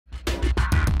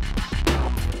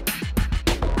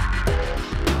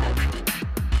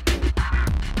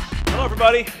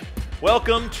everybody.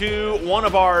 Welcome to one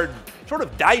of our sort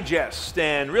of digest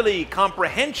and really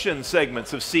comprehension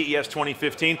segments of CES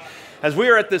 2015. As we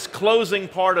are at this closing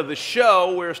part of the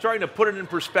show, we're starting to put it in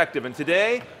perspective. And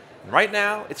today, right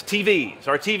now, it's TVs.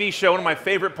 Our TV show, one of my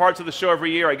favorite parts of the show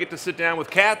every year. I get to sit down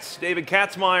with Katz, David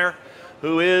Katzmeyer,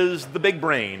 who is the big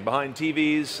brain behind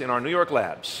TVs in our New York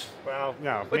labs. Well,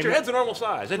 no. But your head's a normal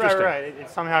size. Interesting. Right. It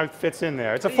somehow fits in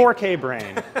there. It's a 4K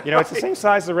brain. You know, it's the same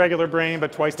size as a regular brain,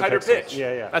 but twice the tighter pixels. pitch.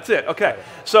 Yeah. That's it. Okay.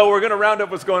 So we're going to round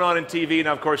up what's going on in TV.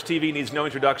 Now, of course, TV needs no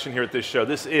introduction here at this show.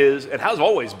 This is, it has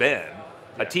always been,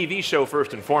 a TV show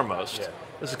first and foremost. Yeah.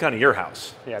 This is kind of your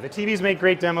house. Yeah, the TVs make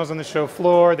great demos on the show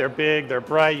floor. They're big, they're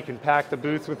bright. You can pack the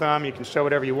booth with them. You can show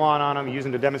whatever you want on them. Use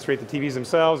them to demonstrate the TVs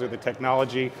themselves or the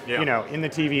technology, you know, in the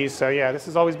TVs. So yeah, this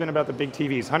has always been about the big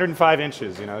TVs. 105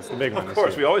 inches, you know, it's the big one. Of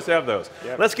course, we always have those.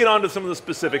 Yep. Let's get on to some of the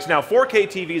specifics. Now, 4K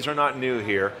TVs are not new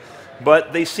here,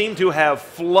 but they seem to have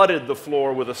flooded the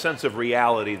floor with a sense of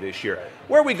reality this year.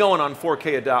 Where are we going on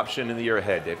 4K adoption in the year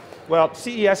ahead, Dave? Well,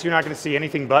 CES, you're not going to see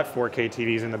anything but 4K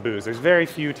TVs in the booths. There's very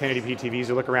few 1080p TVs.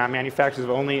 You look around, manufacturers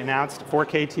have only announced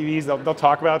 4K TVs. They'll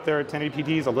talk about their 1080p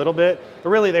TVs a little bit, but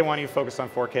really they want you to focus on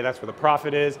 4K. That's where the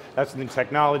profit is. That's where the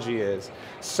technology is.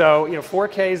 So, you know,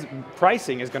 4K's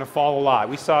pricing is going to fall a lot.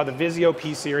 We saw the Vizio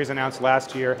P series announced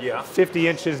last year. Yeah. 50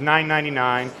 inches,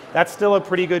 $999. That's still a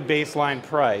pretty good baseline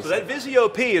price. So that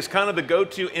Vizio P is kind of the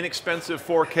go-to inexpensive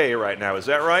 4K right now. Is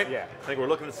that right? Yeah. I think we're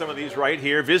looking at some of these right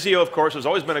here. Vizio, of course, has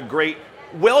always been a great,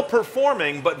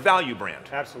 well-performing, but value brand.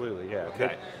 Absolutely, yeah.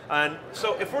 Okay. And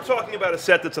so if we're talking about a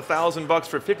set that's $1,000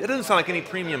 for 50, it doesn't sound like any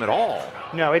premium at all.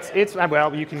 No, it's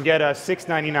well, you can get a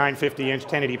 $699 50-inch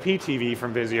 1080p TV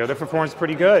from Vizio that performs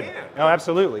pretty good. Oh,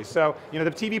 absolutely. So, you know,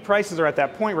 the TV prices are at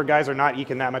that point where guys are not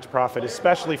eking that much profit,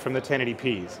 especially from the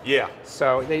 1080ps. Yeah.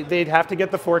 So they'd have to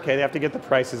get the 4K, they have to get the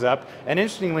prices up. And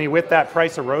interestingly, with that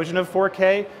price erosion of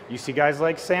 4K, you see guys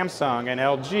like Samsung and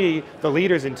LG, the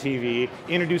leaders in TV,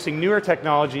 introducing newer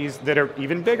technologies that are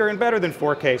even bigger and better than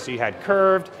 4K. So you had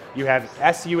curved, you have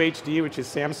SUHD, which is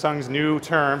Samsung's new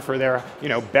term for their, you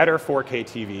know, better 4K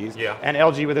TVs, and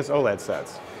LG with its OLED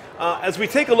sets. As we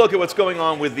take a look at what's going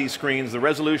on with these screens, the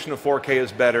resolution of 4K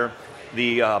is better,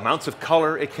 the amounts of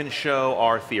color it can show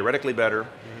are theoretically better,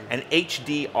 and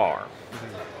HDR.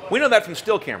 We know that from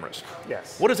still cameras.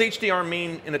 Yes. What does HDR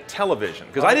mean in a television?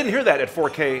 Because I didn't hear that at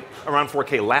 4K, around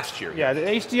 4K last year. Yeah, the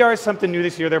HDR is something new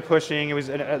this year they're pushing. It was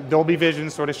Dolby Vision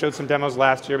sort of showed some demos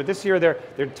last year, but this year they're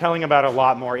telling about a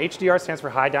lot more. HDR stands for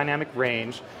high dynamic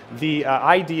range. The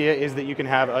idea is that you can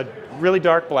have a really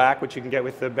dark black, which you can get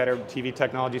with the better TV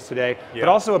technologies today, but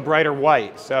also a brighter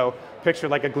white. So picture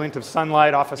like a glint of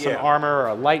sunlight off of some armor or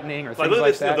a lightning or things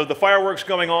like that. The fireworks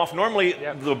going off, normally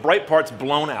the bright part's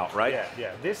blown out, right?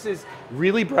 Yeah. This is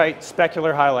really bright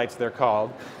specular highlights, they're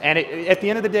called. And at the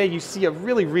end of the day, you see a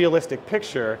really realistic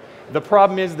picture. The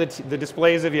problem is that the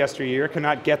displays of yesteryear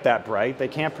cannot get that bright. They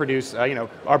can't produce, you know,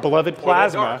 our beloved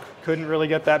plasma couldn't really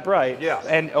get that bright. Yeah.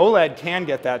 And OLED can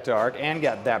get that dark and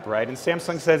get that bright. And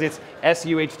Samsung says its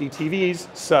SUHD TVs,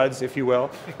 SUDs, if you will,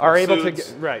 are able to get,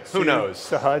 Who knows?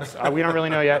 SUDs. We don't really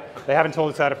know yet. They haven't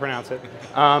told us how to pronounce it.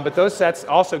 But those sets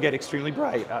also get extremely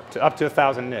bright, up to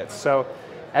 1,000 nits. So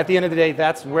at the end of the day,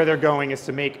 that's where they're going, is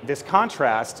to make this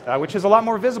contrast, which is a lot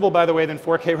more visible, by the way, than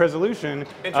 4K resolution.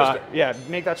 Interesting. Yeah,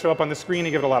 make that show up on the screen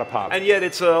and give it a lot of pop. And yet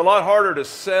it's a lot harder to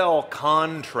sell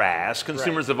contrast.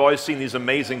 Consumers have always seen these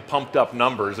amazing pumped up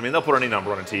numbers. I mean, they'll put any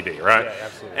number on a TV, right? Yeah,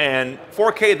 absolutely. And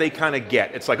 4K they kind of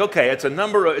get. It's like, okay, it's a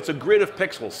number, it's a grid of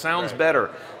pixels, sounds better.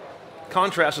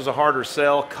 Contrast is a harder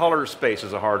sell, color space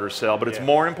is a harder sell, but it's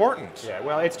more important. Yeah,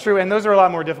 well, it's true, and those are a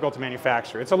lot more difficult to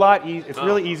manufacture. It's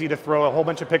really easy to throw a whole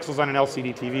bunch of pixels on an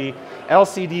LCD TV.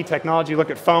 LCD technology, look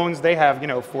at phones, they have, you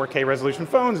know, 4K resolution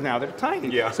phones now, they're tiny.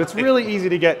 Yeah. So it's really easy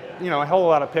to get, you know, a whole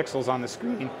lot of pixels on the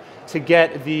screen. To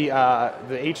get the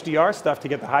HDR stuff, to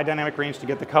get the high dynamic range, to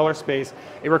get the color space,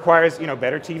 it requires, you know,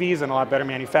 better TVs and a lot better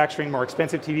manufacturing, more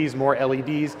expensive TVs, more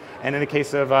LEDs, and in the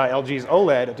case of LG's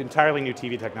OLED, an entirely new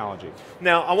TV technology.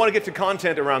 Now, I want to get to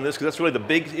content around this because that's really the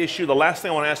big issue. The last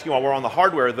thing I want to ask you while we're on the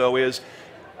hardware, though, is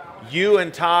you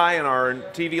and Ty and our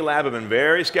TV lab have been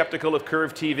very skeptical of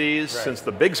curved TVs since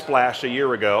the big splash a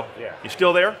year ago. Yeah. You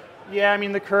still there? Yeah, I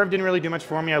mean, the curve didn't really do much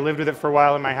for me. I lived with it for a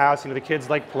while in my house. You know, the kids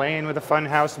like playing with a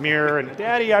funhouse mirror, and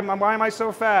Daddy, why am I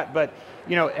so fat? But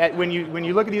you know, when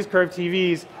you look at these curved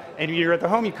TVs and you're at the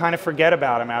home, you kind of forget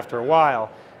about them after a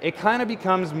while. It kind of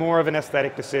becomes more of an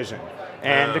aesthetic decision.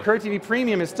 And the curved TV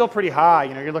premium is still pretty high.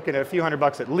 You know, you're looking at a few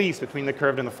 $100 at least between the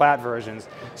curved and the flat versions.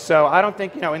 So I don't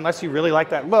think, you know, unless you really like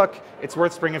that look, it's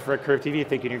worth springing for a curved TV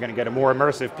thinking you're going to get a more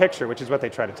immersive picture, which is what they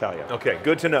try to tell you. Okay,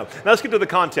 good to know. Now let's get to the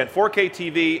content. 4K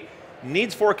TV.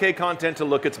 needs 4K content to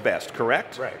look its best,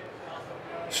 correct? Right.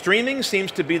 Streaming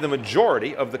seems to be the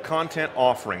majority of the content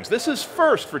offerings. This is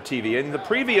first for TV. In the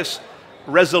previous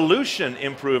resolution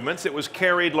improvements, it was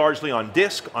carried largely on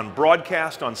disc, on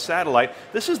broadcast, on satellite.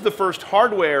 This is the first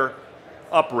hardware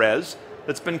up-res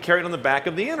that's been carried on the back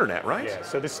of the internet, right? Yeah,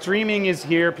 so the streaming is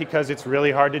here because it's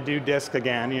really hard to do disc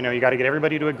again. You know, you got to get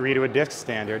everybody to agree to a disc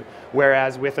standard,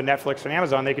 whereas with a Netflix or an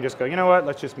Amazon, they could just go, you know what,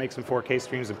 let's just make some 4K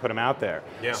streams and put them out there.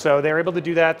 Yeah. So they're able to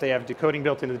do that. They have decoding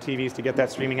built into the TVs to get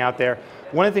that streaming out there.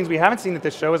 One of the things we haven't seen at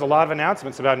this show is a lot of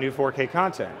announcements about new 4K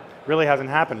content. Really hasn't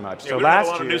happened much. Yeah, so we last have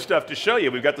a lot of new stuff to show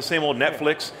you. We've got the same old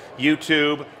Netflix,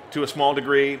 YouTube, to a small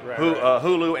degree,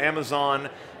 Hulu, Amazon,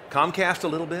 Comcast a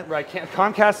little bit? Right,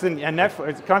 Comcast and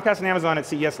Netflix, Comcast and Amazon at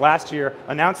CES last year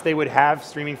announced they would have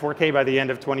streaming 4K by the end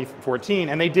of 2014,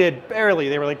 and they did barely.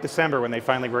 They were like December when they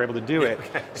finally were able to do it.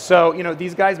 So, you know,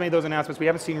 these guys made those announcements. We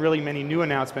haven't seen really many new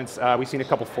announcements. We've seen a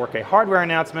couple 4K hardware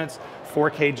announcements,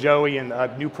 4K Joey and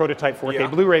a new prototype 4K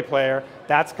Blu-ray player.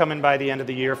 That's coming by the end of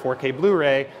the year, 4K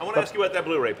Blu-ray. I want to ask you about that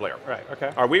Blu-ray player. Right,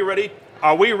 okay. Are we ready?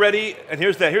 Are we ready? And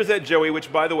here's that Joey,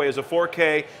 which by the way is a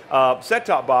 4K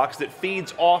set-top box that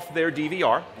feeds off their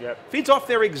DVR. Yep. Feeds off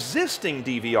their existing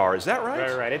DVR, is that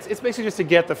right? Right. It's basically just to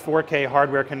get the 4K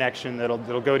hardware connection that'll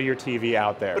go to your TV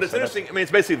out there. But it's interesting, I mean,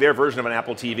 it's basically their version of an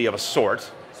Apple TV of a sort.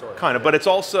 Kind of, but it's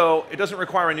also, it doesn't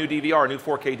require a new DVR, a new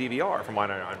 4K DVR, from what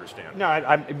I understand.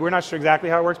 No, we're not sure exactly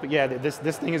how it works, but yeah, this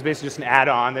thing is basically just an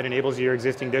add-on that enables your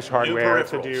existing dish hardware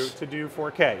to do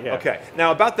 4K. Yeah. Okay,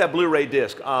 now about that Blu-ray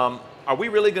disc, are we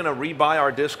really going to rebuy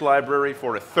our disc library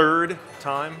for a third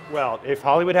time? Well, if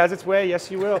Hollywood has its way,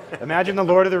 yes, you will. Imagine the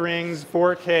Lord of the Rings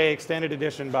 4K extended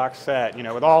edition box set, you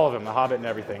know, with all of them, The Hobbit and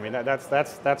everything. I mean, that's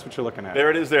what you're looking at. There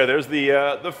it is. There's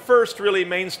the first really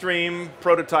mainstream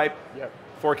prototype. Yep.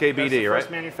 4K BD, right? The first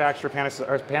manufacturer,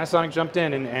 Panasonic jumped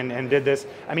in and did this.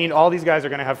 I mean, all these guys are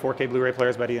going to have 4K Blu-ray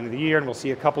players by the end of the year, and we'll see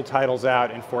a couple titles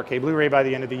out in 4K Blu-ray by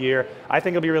the end of the year. I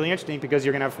think it'll be really interesting because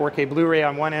you're going to have 4K Blu-ray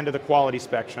on one end of the quality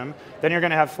spectrum. Then you're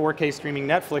going to have 4K streaming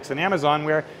Netflix and Amazon,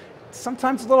 where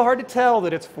sometimes it's a little hard to tell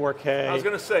that it's 4K. I was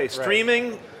going to say,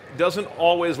 streaming doesn't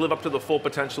always live up to the full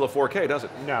potential of 4K, does it?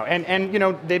 No, and you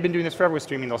know, they've been doing this forever with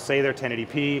streaming. They'll say they're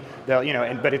 1080p, they'll, you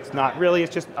know, but it's not really.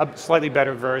 It's just a slightly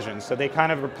better version. So they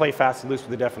kind of play fast and loose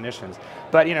with the definitions.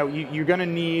 But you know, you're going to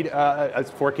need a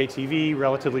 4K TV,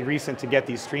 relatively recent, to get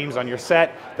these streams on your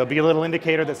set. There'll be a little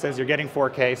indicator that says you're getting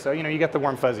 4K. So you know, you get the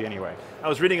warm fuzzy anyway. I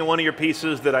was reading in one of your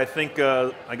pieces that I think,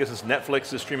 I guess it's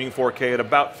Netflix is streaming 4K at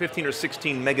about 15 or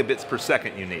 16 megabits per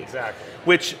second you need. Exactly.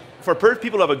 Which, for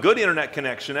people who have a good internet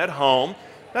connection at home,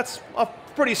 that's a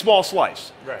pretty small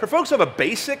slice. Right. For folks who have a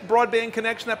basic broadband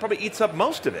connection, that probably eats up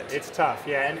most of it. It's tough,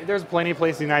 yeah, and there's plenty of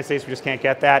places in the United States where you just can't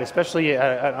get that, especially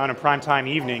on a prime time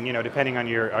evening, you know, depending on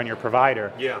your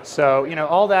provider. Yeah. So, you know,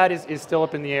 all that is still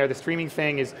up in the air. The streaming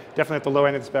thing is definitely at the low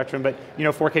end of the spectrum, but, you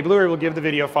know, 4K Blu-ray will give the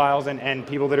video files and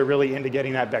people that are really into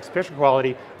getting that best picture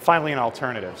quality finally an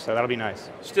alternative, so that'll be nice.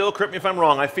 Still, correct me if I'm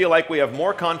wrong, I feel like we have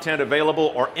more content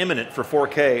available or imminent for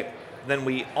 4K than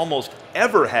we almost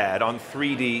ever had on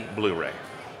 3D Blu-ray.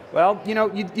 Well, you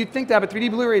know, you'd think that, but 3D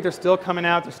Blu-ray, they're still coming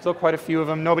out. There's still quite a few of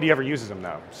them. Nobody ever uses them,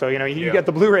 though. So, you know, you get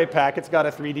the Blu-ray pack. It's got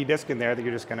a 3D disc in there that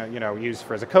you're just going to, you know, use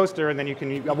as a coaster, and then you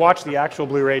can watch the actual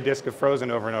Blu-ray disc of Frozen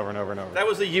over and over and over and over. That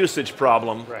was a usage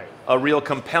problem, right. A real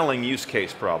compelling use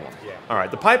case problem. Yeah. All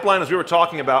right, the pipeline, as we were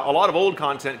talking about, a lot of old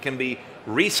content can be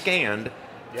rescanned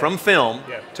from film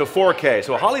to 4K.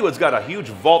 So Hollywood's got a huge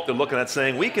vault they're looking at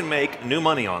saying, we can make new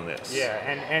money on this. Yeah,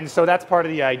 and so that's part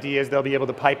of the idea is they'll be able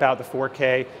to pipe out the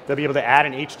 4K. They'll be able to add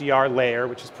an HDR layer,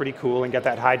 which is pretty cool, and get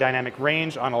that high dynamic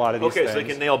range on a lot of these things. Okay, so they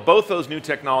can nail both those new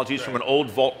technologies from an old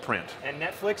vault print. And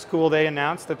Netflix, cool, they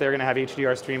announced that they're going to have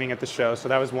HDR streaming at the show, so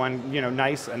that was one, you know,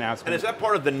 nice announcement. And is that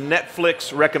part of the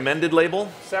Netflix recommended label?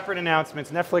 Separate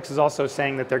announcements. Netflix is also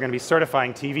saying that they're going to be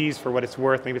certifying TVs for what it's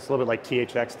worth. Maybe it's a little bit like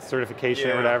THX certification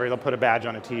or whatever. They'll put a badge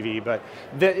on a TV, but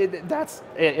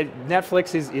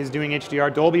Netflix is doing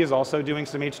HDR. Dolby is also doing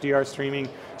some HDR streaming,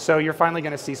 so you're finally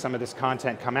going to see some of this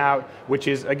content come out, which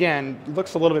is, again,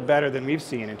 looks a little bit better than we've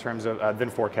seen in terms of than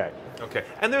 4K. Okay,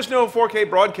 and there's no 4K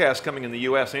broadcast coming in the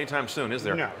US anytime soon, is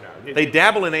there? No. They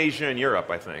dabble in Asia and Europe,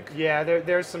 I think. Yeah,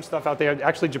 there's some stuff out there.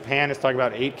 Actually, Japan is talking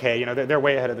about 8K. You know, they're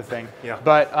way ahead of the thing. Yeah.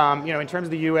 But you know, in terms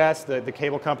of the U.S., the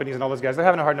cable companies and all those guys, they're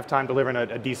having a hard enough time delivering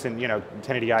a decent, you know,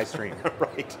 1080i stream.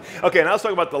 Right. Okay, now let's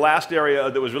talk about the last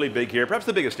area that was really big here. Perhaps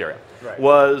the biggest area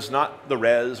was not the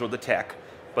res or the tech,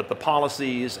 but the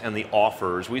policies and the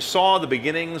offers. We saw the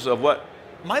beginnings of what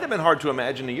might have been hard to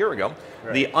imagine a year ago,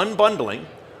 the unbundling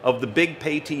of the big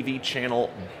pay TV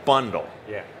channel bundle.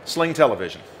 Yeah. Sling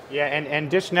Television. Yeah, and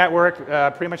Dish Network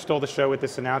pretty much stole the show with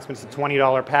this announcement. It's a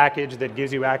 $20 package that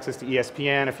gives you access to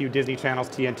ESPN, a few Disney channels,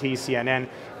 TNT, CNN,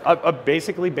 a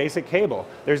basically basic cable.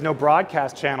 There's no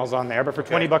broadcast channels on there, but for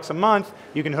 $20 a month,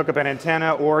 you can hook up an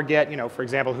antenna or get, for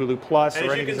example, Hulu Plus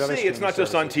or any of these other. And as you can see, it's not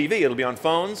just on TV. It'll be on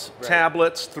phones,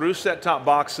 tablets, through set-top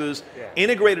boxes,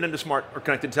 integrated into smart or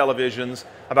connected televisions.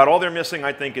 About all they're missing,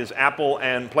 I think, is Apple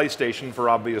and PlayStation for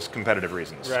obvious competitive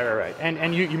reasons. Right.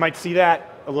 And you might see that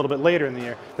a little bit later in the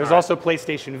year. There's also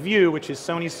PlayStation Vue, which is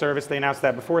Sony's service. They announced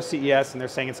that before CES, and they're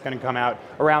saying it's going to come out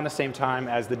around the same time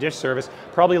as the Dish service.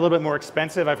 Probably a little bit more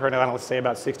expensive. I've heard analysts say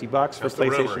about $60 for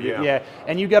PlayStation Vue. Yeah,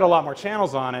 and you get a lot more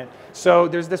channels on it. So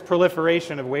there's this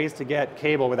proliferation of ways to get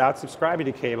cable without subscribing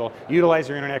to cable. Utilize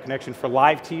your internet connection for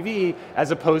live TV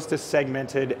as opposed to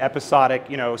segmented, episodic,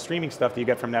 streaming stuff that you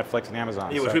get from Netflix and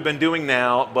Amazon. Yeah, which we've been doing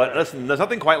now, but listen, there's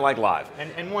nothing quite like live.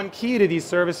 And one key to these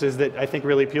services that I think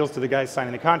really appeals to the guys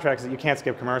signing the contracts is that you can't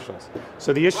skip commercials.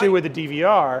 So the issue with the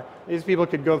DVR is people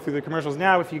could go through the commercials.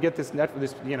 Now, if you get this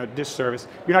Dish service,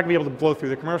 you're not going to be able to blow through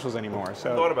the commercials anymore.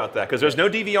 So I thought about that because there's no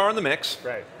DVR in the mix.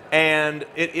 Right. And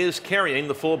it is carrying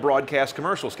the full broadcast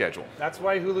commercial schedule. That's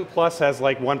why Hulu Plus has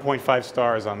like 1.5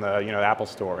 stars on the Apple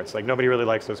Store. It's like nobody really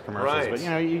likes those commercials,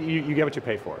 but you get what you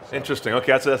pay for. So. Interesting.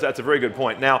 Okay, that's a very good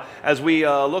point. Now, as we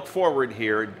look forward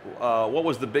here, what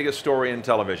was the biggest story in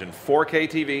television? 4K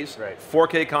TVs,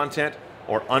 4K content,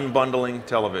 or unbundling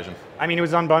television? I mean, it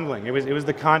was unbundling. It was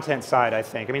the content side, I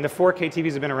think. I mean, the 4K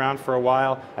TVs have been around for a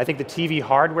while. I think the TV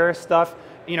hardware stuff,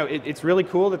 it's really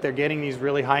cool that they're getting these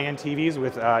really high-end TVs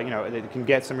with, that can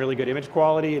get some really good image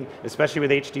quality, and especially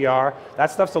with HDR.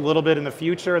 That stuff's a little bit in the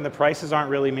future, and the prices aren't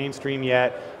really mainstream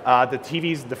yet. The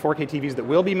 4K TVs that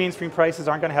will be mainstream prices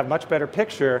aren't going to have much better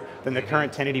picture than the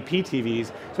current 1080p TVs.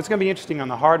 So it's going to be interesting on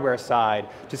the hardware side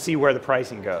to see where the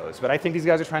pricing goes. But I think these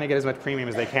guys are trying to get as much premium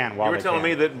as they can while they can. You were telling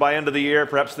me that by end of the year,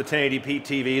 perhaps the 1080p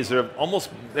TVs are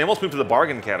almost moved to the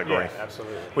bargain category. Yeah,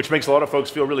 absolutely. Which makes a lot of folks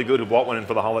feel really good who bought one in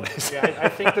for the holidays. Yeah, I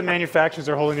think the manufacturers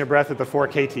are holding their breath that the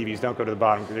 4K TVs don't go to the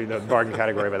bargain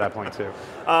category by that point too.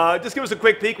 Just give us a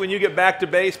quick peek when you get back to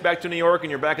base, back to New York, and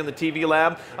you're back in the TV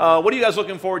lab. What are you guys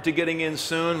looking forward to getting in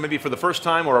soon, maybe for the first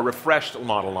time, or a refreshed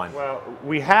model line? Well,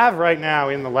 we have right now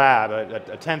in the lab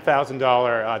a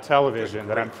 $10,000 television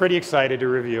that I'm pretty excited to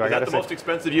review. Is that the most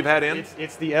expensive you've had in?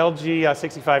 It's the LG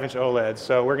 65-inch OLED,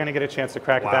 so we're going to get a chance to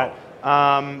crack at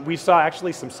that. We saw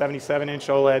actually some 77-inch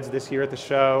OLEDs this year at the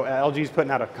show. LG's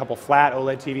putting out a couple flat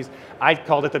OLED TVs. I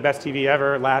called it the best TV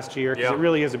ever last year because it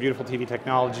really is a beautiful TV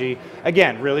technology.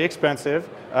 Again, really expensive.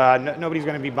 Nobody's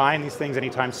going to be buying these things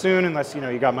anytime soon unless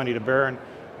you got money to burn.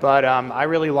 But I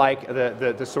really like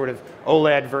the sort of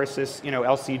OLED versus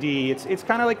LCD. It's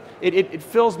kind of like it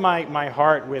fills my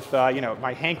heart with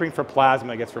my hankering for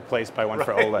plasma gets replaced by one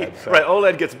for OLED. So. Right,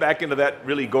 OLED gets back into that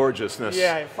really gorgeousness.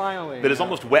 Yeah, finally. That is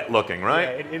almost wet looking, right?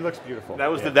 Yeah, it looks beautiful. That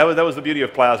was the beauty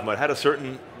of plasma. It had a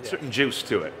certain juice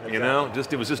to it.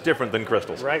 Exactly. It was just different than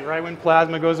crystals. Right when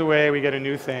plasma goes away, we get a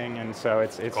new thing, and so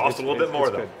it's costs a little bit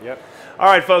more though. Good. Yep. All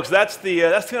right, folks, that's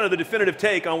kind of the definitive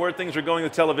take on where things are going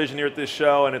with television here at this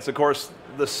show, and it's of course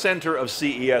the center of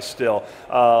CES still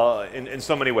in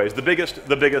so many ways. The biggest,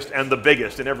 and the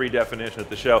biggest in every definition at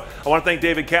the show. I want to thank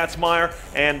David Katzmeyer,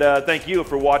 and thank you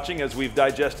for watching as we've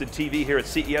digested TV here at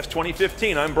CES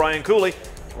 2015. I'm Brian Cooley.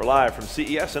 We're live from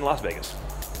CES in Las Vegas.